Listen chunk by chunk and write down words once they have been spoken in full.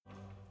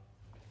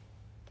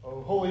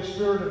O Holy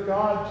Spirit of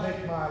God,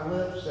 take my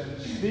lips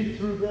and speak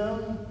through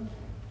them.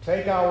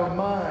 Take our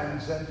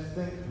minds and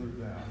think through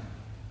them.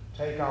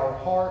 Take our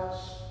hearts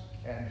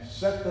and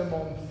set them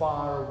on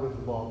fire with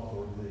love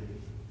for Thee.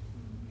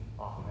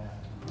 Amen.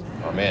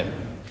 Amen.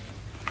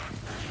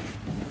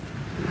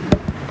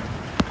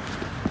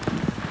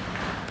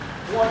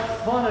 What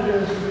fun it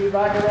is to be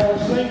back at All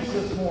Saints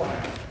this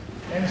morning.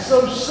 And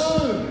so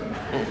soon.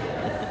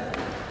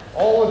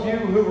 All of you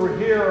who were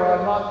here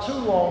not too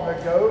long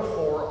ago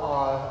for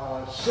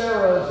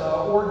Sarah's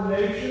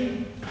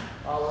ordination,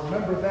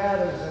 remember that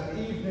as an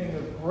evening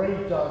of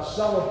great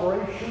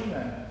celebration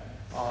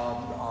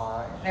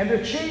and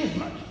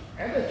achievement.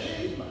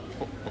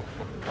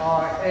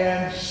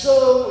 And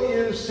so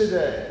is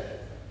today.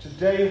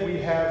 Today we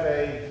have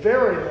a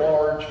very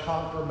large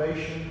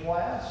confirmation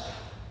class.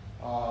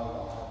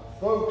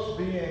 Folks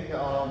being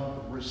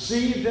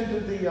received into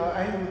the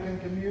Anglican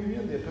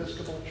Communion, the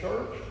Episcopal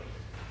Church,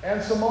 and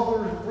some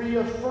others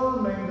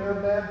reaffirming their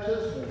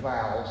baptismal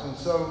vows. And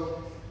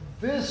so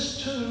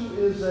this too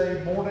is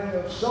a morning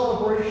of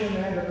celebration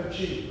and of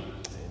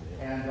achievement.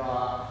 And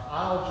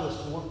I'll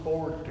just look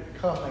forward to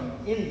coming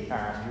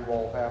anytime you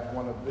all have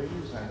one of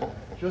these, and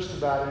just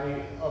about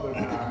any other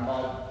time.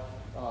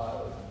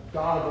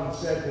 Donovan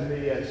said to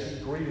me as he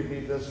greeted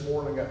me this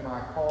morning at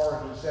my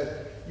car, he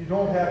said, "You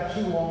don't have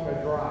too long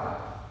a drive."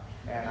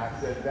 And I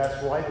said,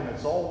 "That's right, and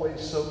it's always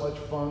so much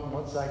fun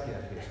once I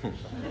get here." So,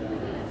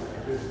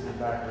 this is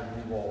back with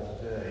you all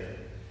today.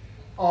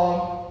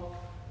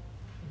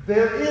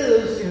 There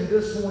is in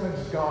this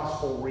morning's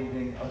gospel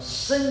reading a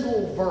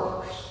single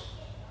verse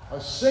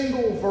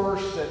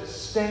that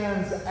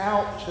stands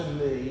out to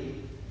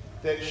me,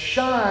 that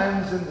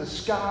shines in the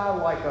sky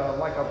like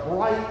a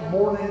bright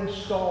morning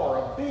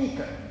star, a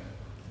beacon,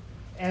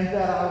 and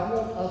that I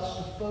want us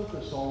to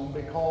focus on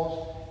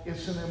because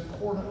it's an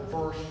important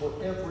verse for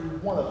every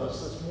one of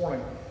us this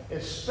morning,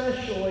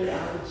 especially,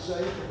 I would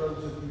say, for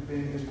those of you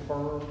being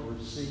confirmed,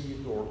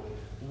 received, or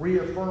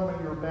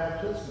reaffirming your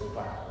baptismal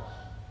vows.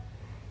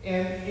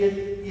 And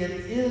it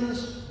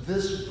is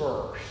this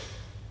verse.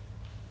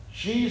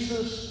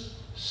 Jesus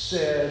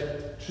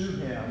said to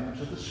him,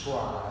 to the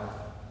scribe,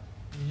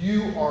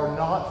 "You are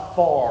not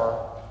far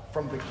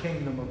from the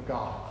kingdom of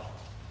God."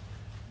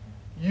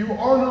 You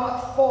are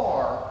not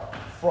far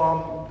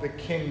from the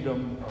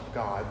kingdom of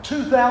God.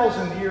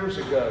 2,000 years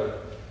ago,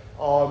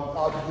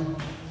 the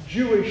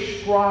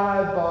Jewish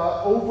scribe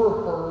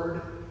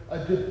overheard a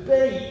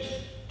debate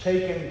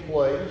taking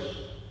place.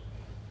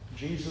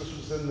 Jesus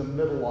was in the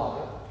middle of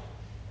it.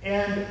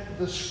 And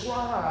the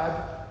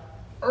scribe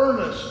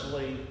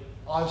earnestly,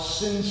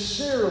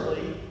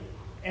 sincerely,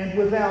 and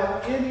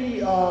without any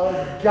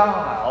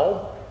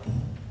guile,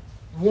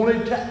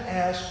 wanted to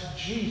ask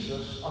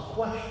Jesus a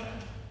question.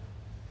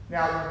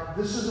 Now,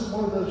 this isn't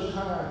one of those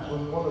times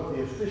when one of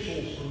the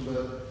officials from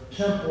the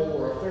temple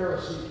or a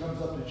Pharisee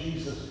comes up to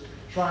Jesus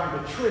trying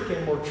to trick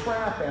him or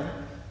trap him.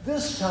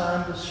 This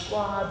time, the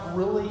scribe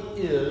really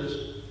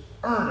is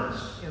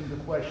earnest in the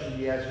question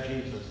he asks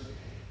Jesus.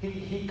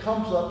 He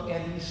comes up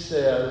and he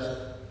says,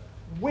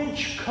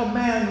 "Which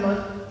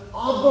commandment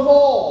of them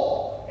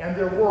all?" And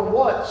there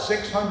were,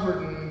 600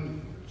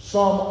 and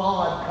some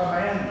odd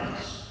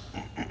commandments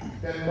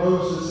that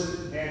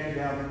Moses had handed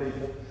down to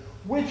people.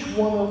 Which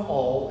one of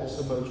all is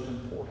the most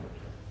important?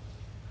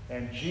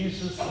 And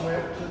Jesus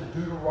went to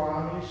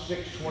Deuteronomy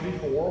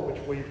 6:24,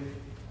 which we've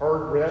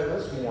heard read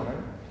this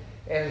morning,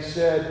 and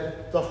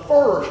said, "The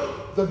first,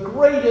 the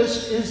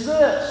greatest is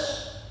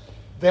this,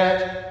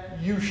 that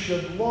you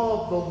should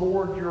love the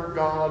Lord your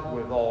God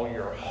with all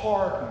your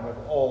heart and with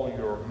all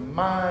your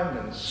mind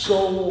and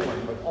soul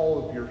and with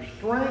all of your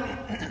strength.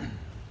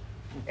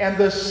 And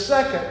the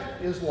second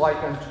is like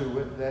unto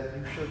it, that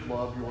you should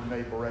love your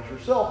neighbor as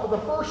yourself." But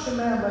the first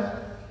commandment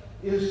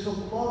is to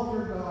love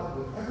your God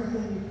with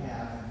everything you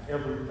have and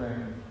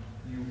everything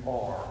you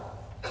are.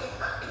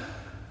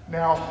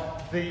 Now,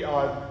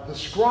 the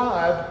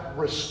scribe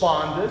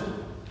responded,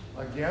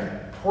 again,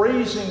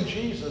 praising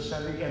Jesus,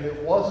 and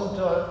it wasn't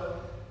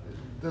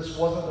this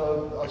wasn't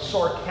a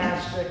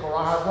sarcastic or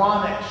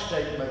ironic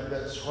statement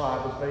that the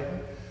scribe was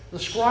making. The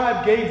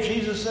scribe gave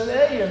Jesus an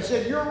A and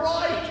said, "You're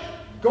right.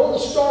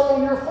 Gold star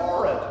on your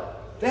forehead.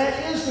 That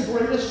is the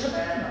greatest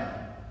commandment."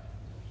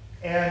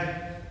 And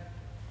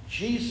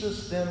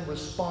Jesus then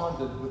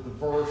responded with the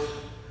verse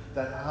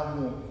that I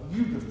want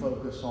you to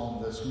focus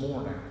on this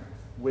morning,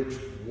 which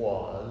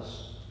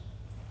was,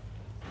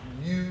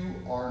 "You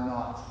are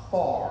not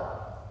far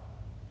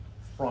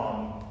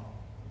from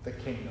the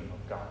kingdom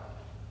of God."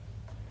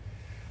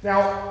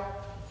 Now,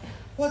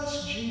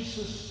 what's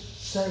Jesus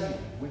saying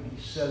when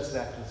he says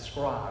that to the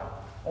scribe?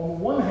 On the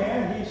one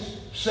hand, he's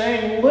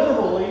saying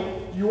literally,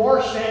 you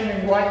are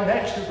standing right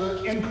next to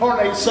the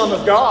incarnate Son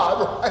of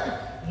God, right?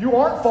 You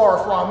aren't far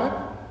from him.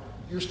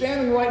 You're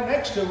standing right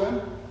next to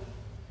him.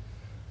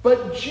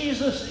 But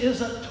Jesus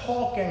isn't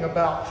talking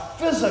about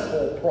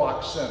physical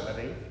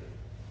proximity.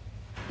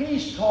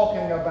 He's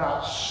talking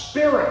about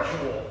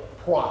spiritual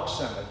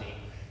proximity.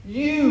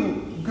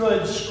 You,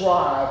 good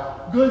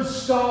scribe, good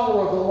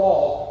scholar of the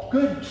law,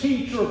 good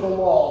teacher of the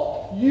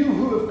law, you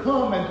who have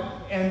come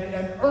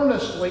and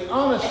earnestly,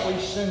 honestly,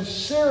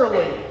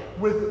 sincerely,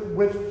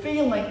 with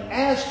feeling,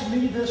 ask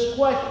me this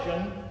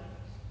question,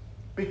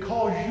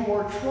 because you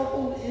are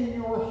troubled in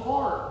your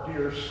heart,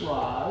 dear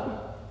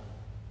scribe.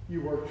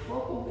 You are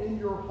troubled in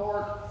your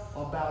heart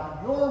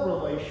about your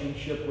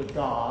relationship with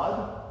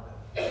God.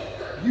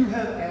 You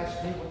have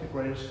asked me what the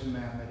greatest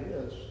commandment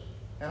is.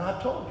 And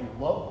I've told you,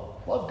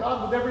 love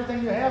God with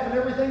everything you have and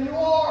everything you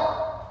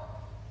are.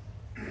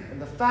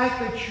 And the fact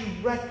that you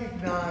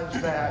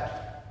recognize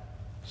that,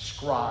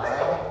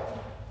 scribe,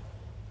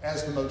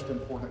 as the most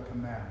important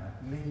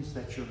commandment means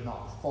that you're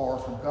not far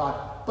from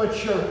God,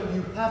 but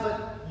you haven't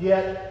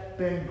yet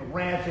been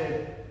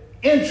granted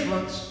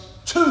entrance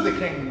to the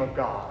kingdom of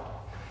God.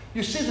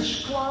 You see, the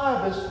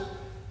scribe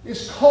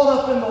is caught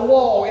up in the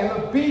law, in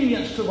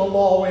obedience to the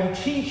law, in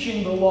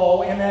teaching the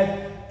law, in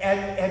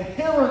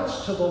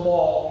adherence to the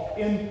law,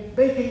 in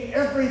making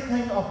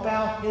everything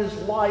about his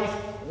life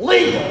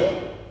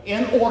legal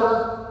in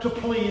order to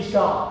please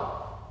God.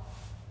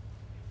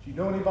 Do you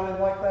know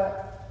anybody like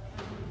that?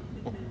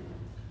 Do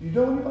you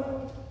know anybody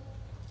like that?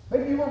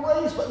 Maybe you were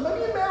raised, but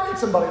maybe you married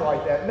somebody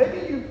like that.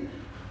 Maybe you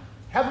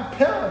have a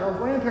parent or a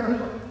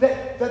grandparent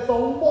that the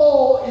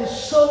law is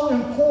so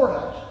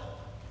important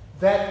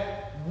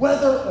that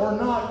whether or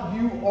not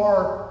you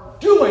are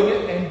doing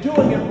it and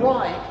doing it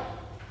right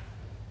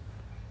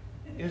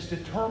is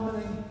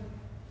determining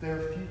their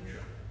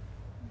future.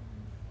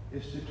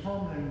 Is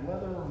determining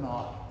whether or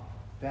not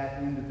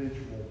that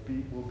individual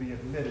will be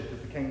admitted to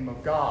the kingdom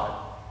of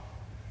God.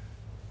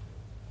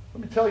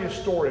 Let me tell you a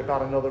story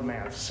about another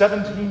man.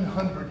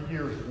 1,700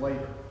 years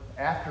later,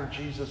 after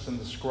Jesus and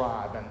the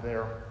scribe and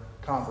their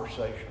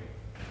conversation,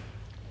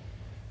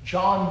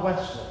 John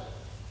Wesley,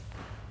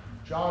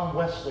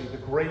 the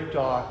great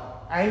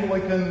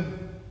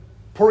Anglican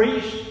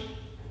priest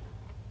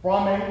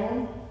from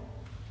England,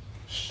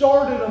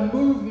 started a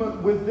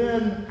movement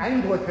within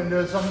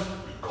Anglicanism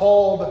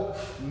called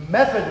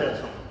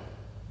Methodism,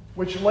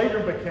 which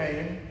later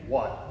became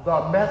what?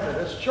 The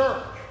Methodist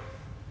Church.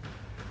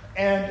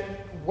 And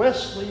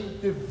Wesley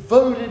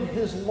devoted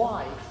his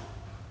life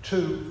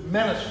to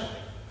ministry,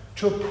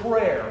 to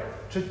prayer,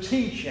 to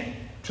teaching,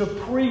 to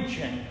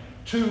preaching,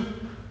 to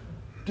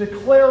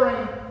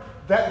declaring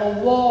that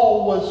the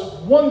law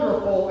was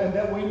wonderful and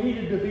that we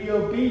needed to be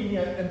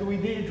obedient and that we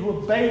needed to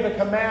obey the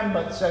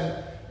commandments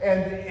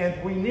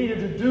and we needed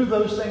to do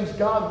those things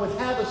God would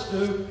have us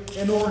do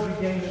in order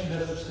to gain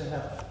admittance to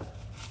heaven.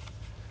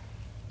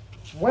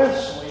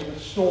 Wesley, the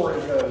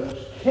story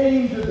goes,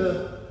 came to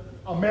the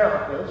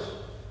Americas.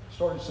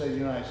 Started to say the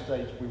United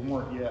States, we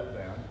weren't yet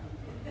then.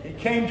 He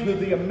came to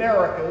the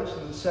Americas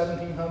in the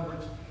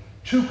 1700s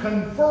to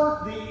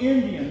convert the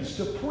Indians,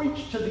 to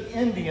preach to the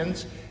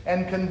Indians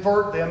and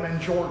convert them in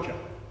Georgia.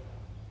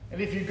 And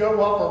if you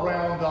go up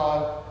around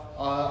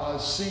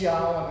Sea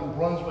Island and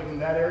Brunswick in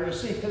that area, you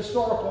see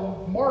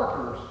historical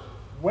markers.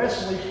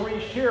 Wesley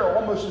preached here,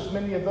 almost as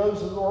many of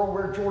those as are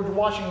where George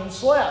Washington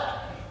slept.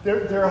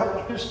 There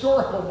are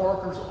historical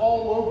markers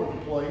all over the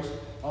place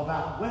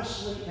about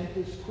Wesley and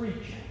his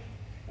preaching.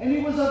 And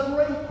he was a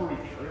great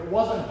preacher. It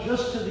wasn't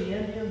just to the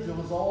Indians, it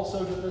was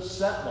also to the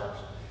settlers.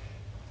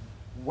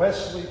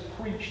 Wesley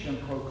preached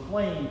and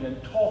proclaimed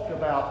and talked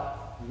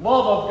about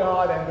love of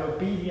God and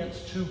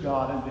obedience to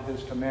God and to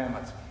his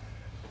commandments.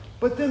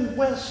 But then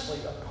Wesley,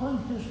 upon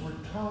his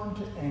return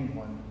to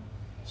England,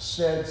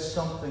 said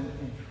something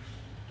interesting.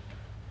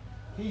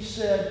 He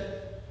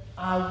said,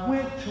 I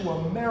went to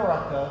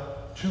America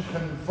to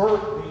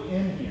convert the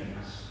Indians.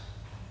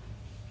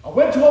 I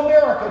went to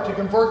America to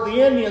convert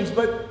the Indians,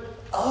 but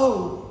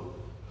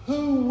who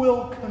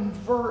will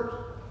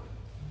convert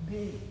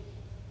me?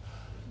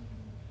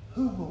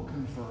 Who will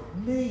convert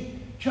me?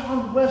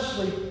 John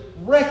Wesley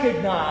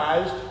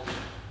recognized,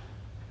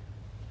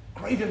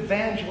 great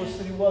evangelist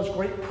that he was,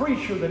 great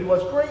preacher that he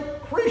was,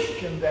 great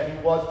Christian that he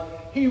was,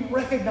 he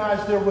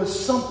recognized there was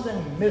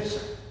something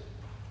missing.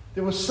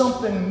 There was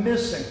something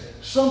missing,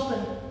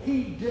 something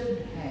he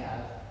didn't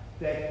have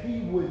that he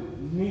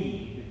would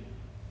need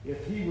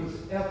if he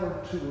was ever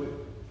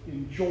to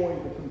enjoy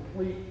the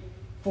complete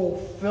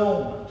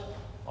fulfillment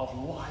of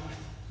life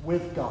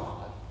with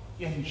God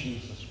in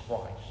Jesus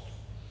Christ.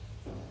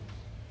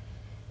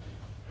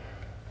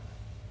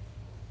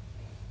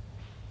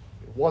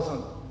 It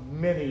wasn't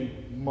many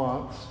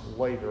months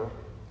later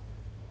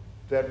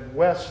that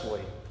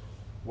Wesley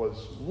was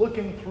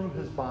looking through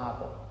his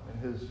Bible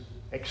and his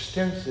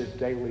extensive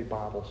daily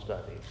Bible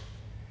study,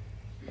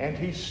 and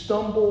he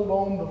stumbled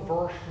on the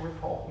verse we're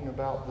talking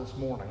about this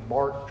morning,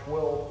 Mark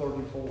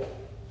 12:34.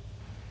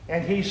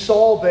 And he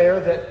saw there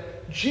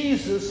that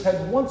Jesus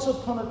had once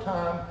upon a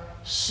time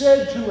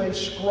said to a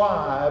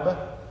scribe,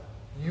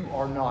 you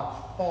are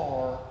not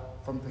far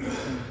from the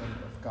kingdom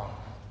of God.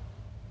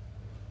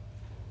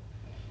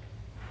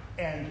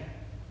 And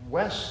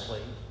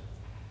Wesley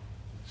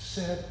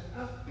said,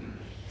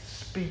 he's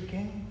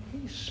speaking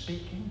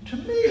to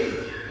me.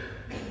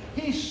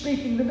 He's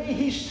speaking to me.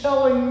 He's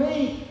telling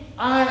me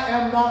I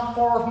am not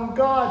far from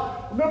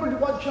God. remember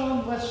what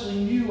John Wesley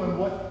knew, and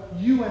what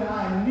you and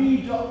I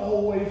need to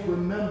always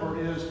remember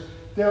is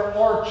there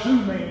are two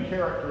main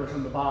characters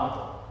in the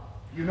Bible.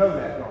 You know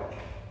that, don't you?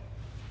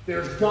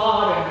 There's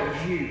God and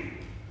there's you.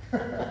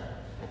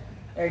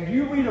 And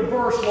you read a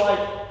verse like,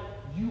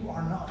 you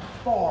are not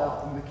far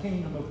from the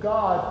kingdom of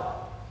God.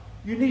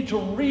 You need to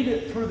read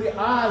it through the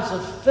eyes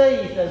of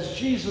faith as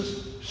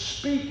Jesus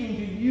speaking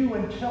to you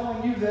and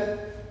telling you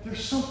that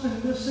there's something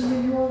missing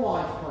in your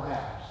life,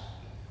 perhaps.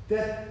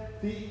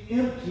 That the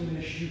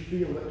emptiness you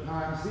feel at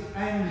times, the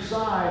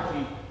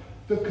anxiety,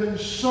 the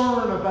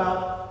concern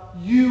about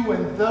you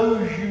and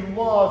those you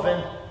love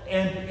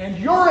and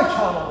your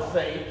eternal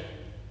fate,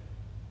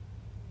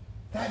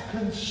 that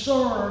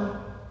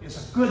concern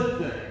is a good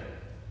thing.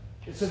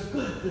 It's a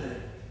good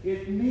thing.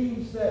 It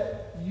means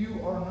that you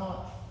are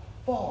not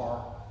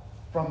far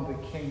from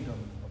the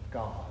kingdom of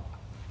God.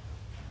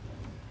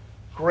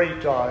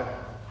 Great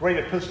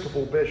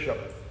Episcopal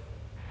bishop,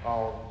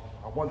 I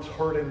once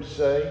heard him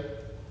say,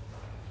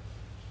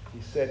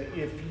 he said,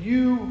 if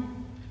you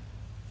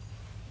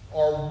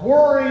are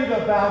worried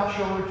about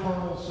your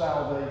eternal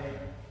salvation,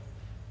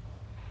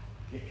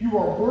 if you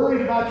are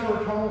worried about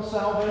your eternal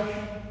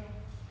salvation,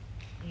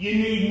 you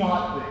need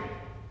not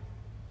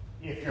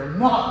be. If you're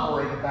not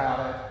worried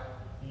about it,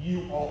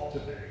 you ought to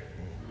be.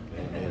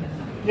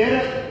 Amen.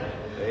 Get it?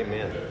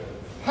 Amen.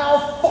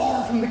 How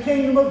far from the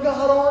kingdom of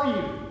God are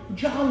you?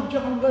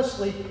 John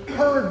Wesley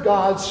heard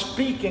God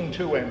speaking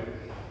to him.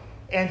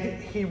 And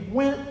he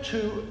went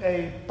to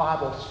a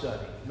Bible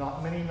study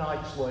not many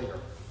nights later.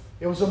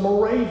 It was a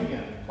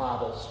Moravian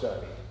Bible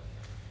study.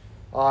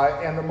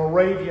 And the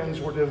Moravians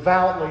were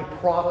devoutly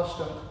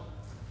Protestant,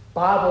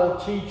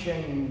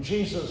 Bible-teaching,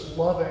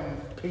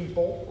 Jesus-loving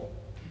people.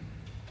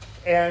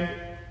 And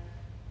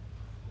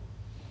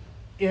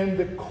in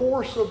the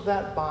course of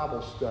that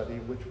Bible study,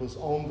 which was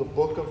on the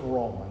book of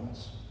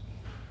Romans,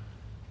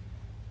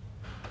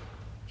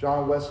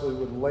 John Wesley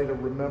would later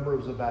remember it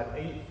was about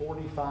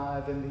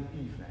 8:45 in the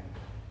evening.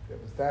 It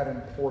was that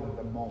important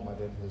a moment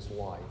in his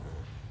life.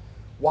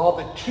 While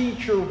the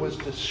teacher was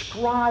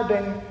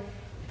describing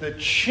the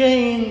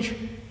change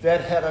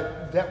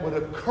that would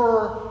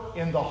occur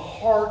in the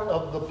heart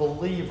of the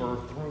believer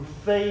through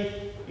faith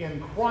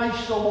in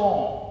Christ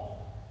alone,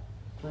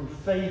 through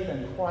faith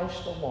in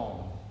Christ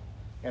alone,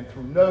 and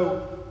through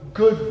no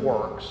good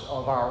works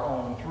of our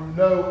own, through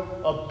no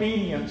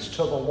obedience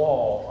to the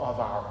law of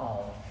our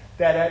own,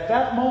 that at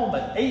that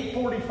moment,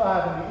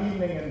 8:45 in the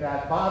evening in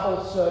that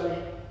Bible study,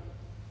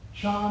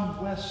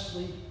 John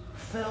Wesley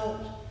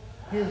felt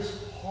his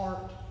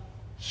heart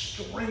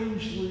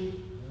strangely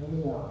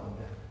warmed.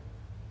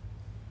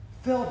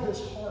 Felt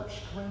his heart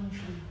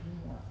strangely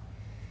warm.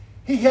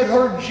 He had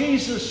heard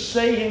Jesus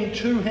saying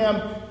to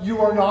him, you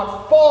are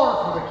not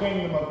far from the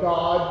kingdom of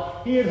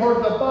God. He had heard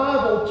the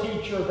Bible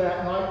teacher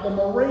that night, the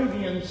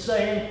Moravian,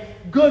 saying,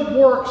 good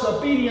works,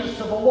 obedience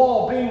to the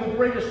law, being the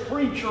greatest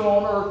preacher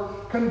on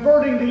earth,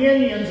 converting the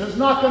Indians is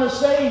not going to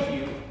save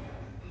you.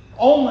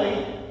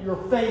 Only your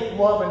faith,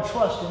 love, and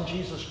trust in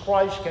Jesus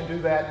Christ can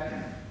do that.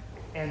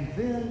 And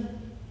then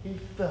he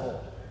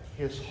felt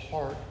his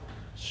heart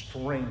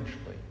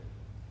strangely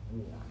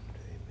warmed.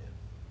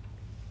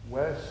 Amen.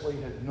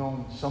 Wesley had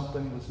known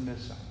something was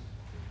missing.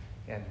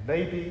 And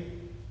maybe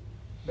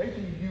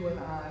you and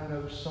I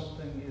know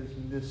something is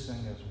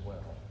missing as well.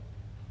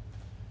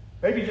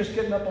 Maybe just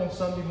getting up on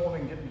Sunday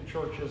morning and getting to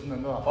church isn't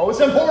enough. Oh,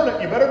 it's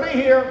important. You better be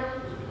here.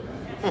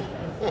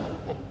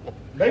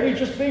 Maybe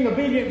just being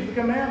obedient to the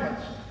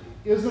commandments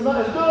isn't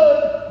enough. It's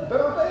good. You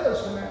better obey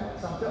those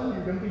commandments. I'm telling you,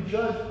 you're going to be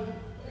judged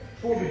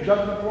before the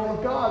judgment throne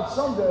of God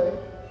someday.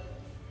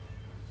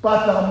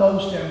 But the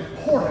most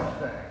important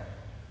thing,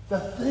 the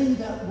thing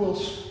that will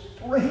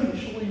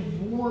strangely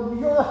warm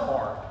your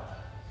heart,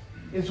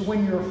 is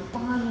when you're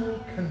finally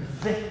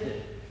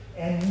convicted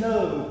and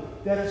know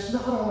that it's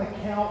not on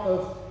account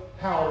of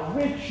how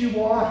rich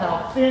you are,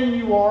 how thin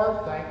you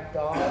are, thank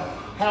God,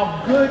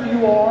 how good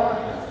you are,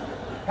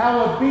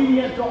 how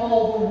obedient to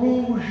all the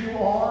rules you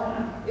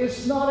are.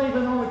 It's not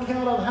even on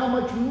account of how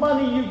much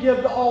money you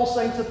give to All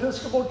Saints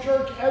Episcopal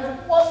Church, as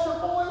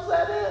wonderful as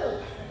that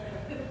is.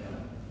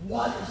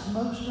 What is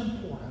most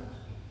important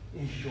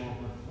is your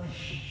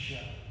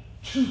relationship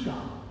to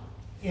God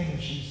in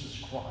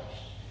Jesus Christ.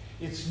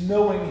 It's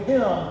knowing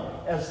Him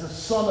as the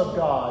Son of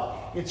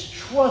God. It's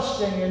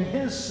trusting in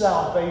His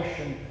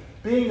salvation,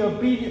 being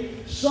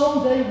obedient.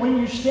 Someday when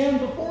you stand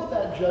before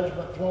that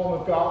judgment throne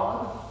of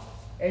God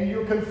and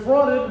you're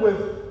confronted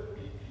with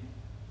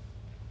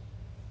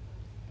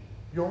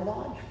your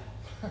life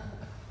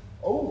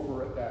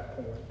over at that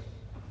point,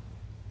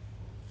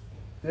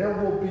 there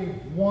will be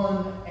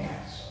one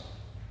answer.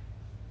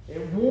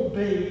 It won't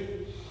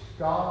be,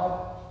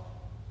 God,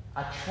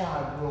 I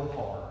tried real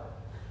hard.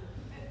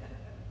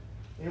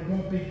 It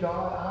won't be,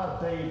 God, I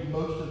obeyed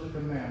most of the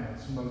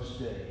commandments most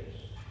days.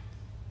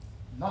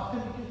 Not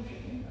going to get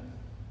you in.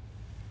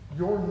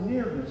 Your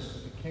nearness to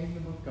the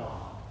kingdom of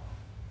God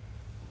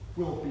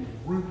will be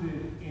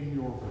rooted in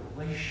your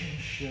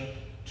relationship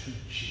to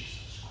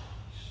Jesus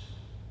Christ.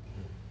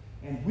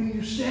 And when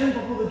you stand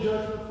before the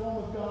judgment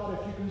throne of God,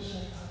 if you can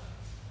say,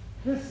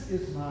 this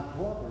is my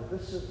brother,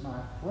 this is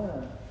my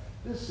friend,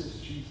 this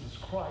is Jesus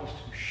Christ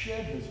who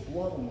shed his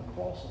blood on the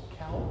cross of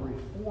Calvary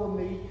for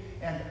me,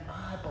 and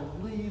I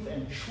believe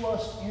and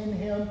trust in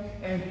him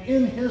and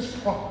in his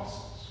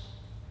promises.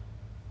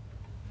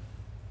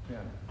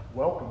 Then,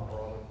 welcome,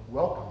 brother,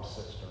 welcome,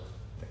 sister.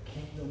 The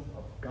kingdom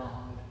of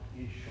God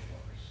is yours.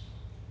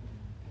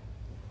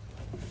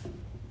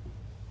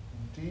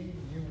 Indeed,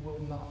 you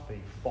will not be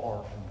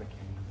far from the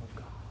kingdom of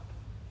God.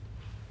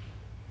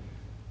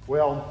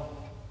 Well,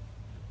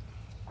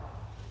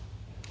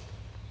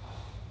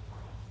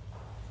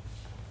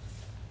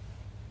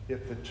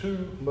 if the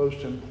two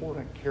most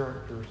important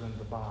characters in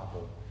the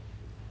Bible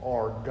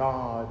are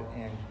God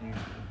and you,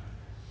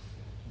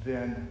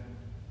 then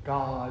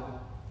God,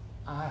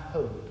 I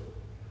hope,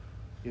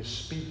 is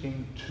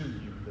speaking to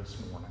you this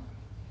morning.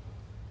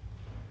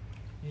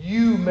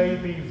 You may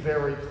be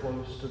very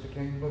close to the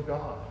kingdom of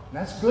God. And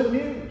that's good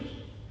news.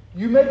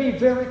 You may be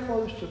very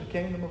close to the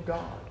kingdom of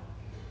God,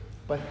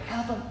 but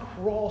haven't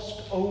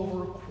crossed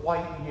over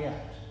quite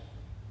yet.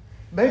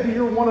 Maybe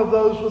you're one of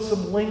those with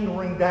some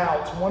lingering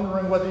doubts,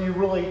 wondering whether you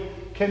really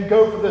can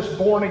go for this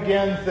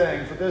born-again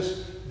thing, for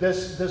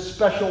this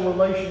special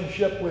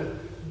relationship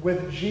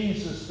with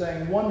Jesus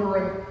thing,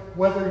 wondering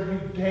whether you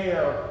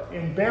dare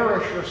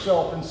embarrass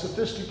yourself in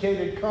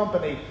sophisticated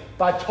company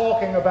by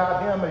talking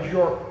about him as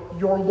your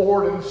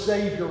Lord and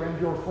Savior and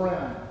your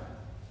friend.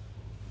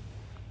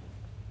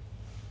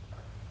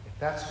 If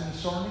that's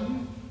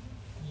concerning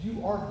you,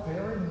 you are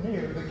very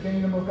near the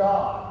kingdom of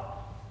God.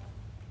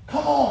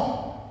 Come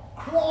on!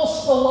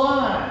 Cross the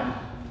line.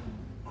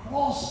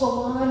 Cross the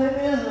line and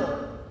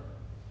enter.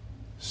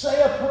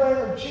 Say a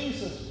prayer.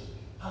 Jesus,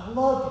 I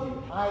love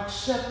you. I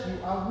accept you.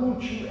 I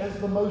want you as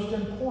the most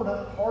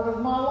important part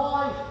of my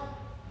life.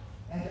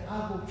 And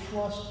I will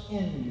trust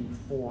in you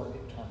for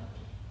eternity.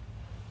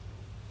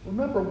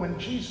 Remember, when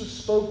Jesus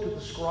spoke to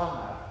the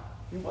scribe,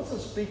 he wasn't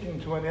speaking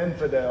to an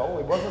infidel.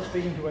 He wasn't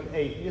speaking to an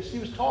atheist. He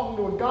was talking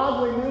to a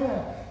godly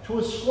man, to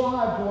a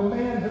scribe, to a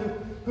man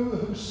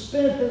who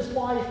spent his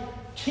life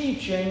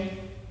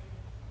teaching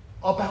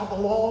about the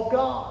law of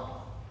God.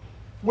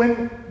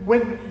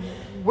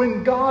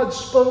 When God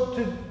spoke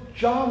to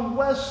John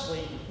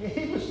Wesley,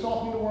 he was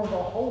talking to one of the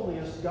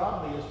holiest,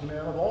 godliest men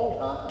of all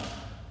time.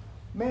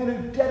 A man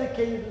who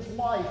dedicated his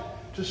life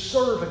to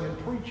serving and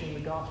preaching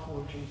the gospel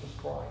of Jesus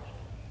Christ.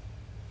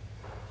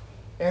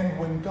 And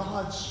when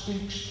God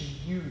speaks to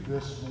you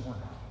this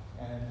morning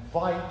and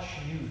invites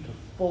you to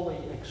fully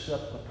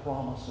accept the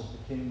promise of the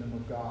kingdom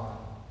of God,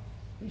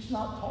 he's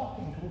not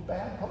talking to a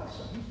bad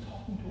person. He's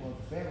talking to a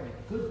very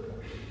good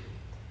person.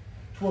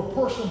 To a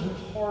person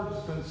whose heart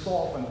has been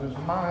softened, whose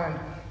mind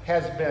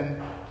has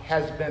been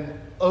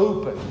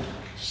opened.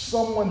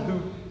 Someone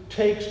who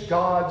takes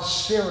God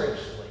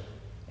seriously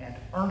and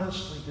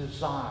earnestly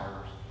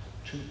desires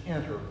to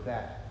enter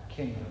that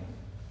kingdom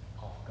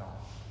of God.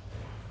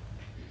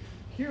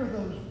 Hear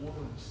those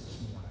words this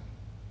morning.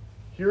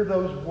 Hear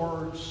those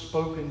words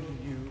spoken to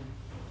you.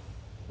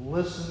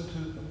 Listen to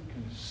them.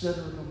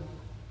 Consider them.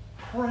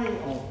 Pray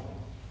on them.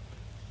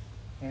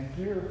 And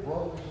dear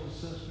brothers and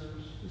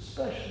sisters,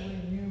 especially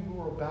you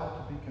who are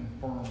about to be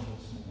confirmed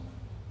this morning,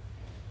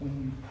 when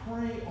you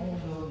pray on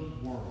those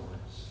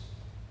words,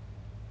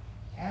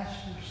 ask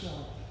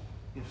yourself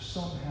if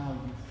somehow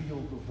you feel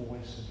the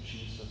voice of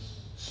Jesus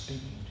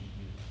speaking to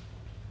you.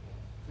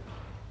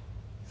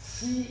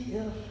 See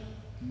if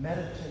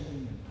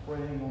meditating and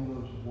praying on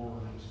those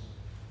words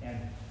and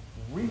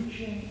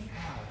reaching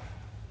out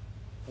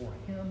for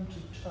him to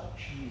touch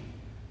you,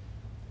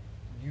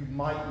 you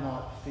might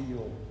not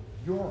feel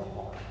your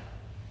heart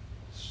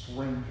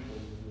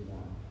strangely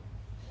warm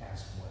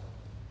as well.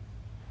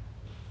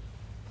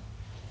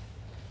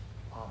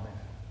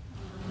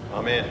 Amen.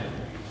 Amen.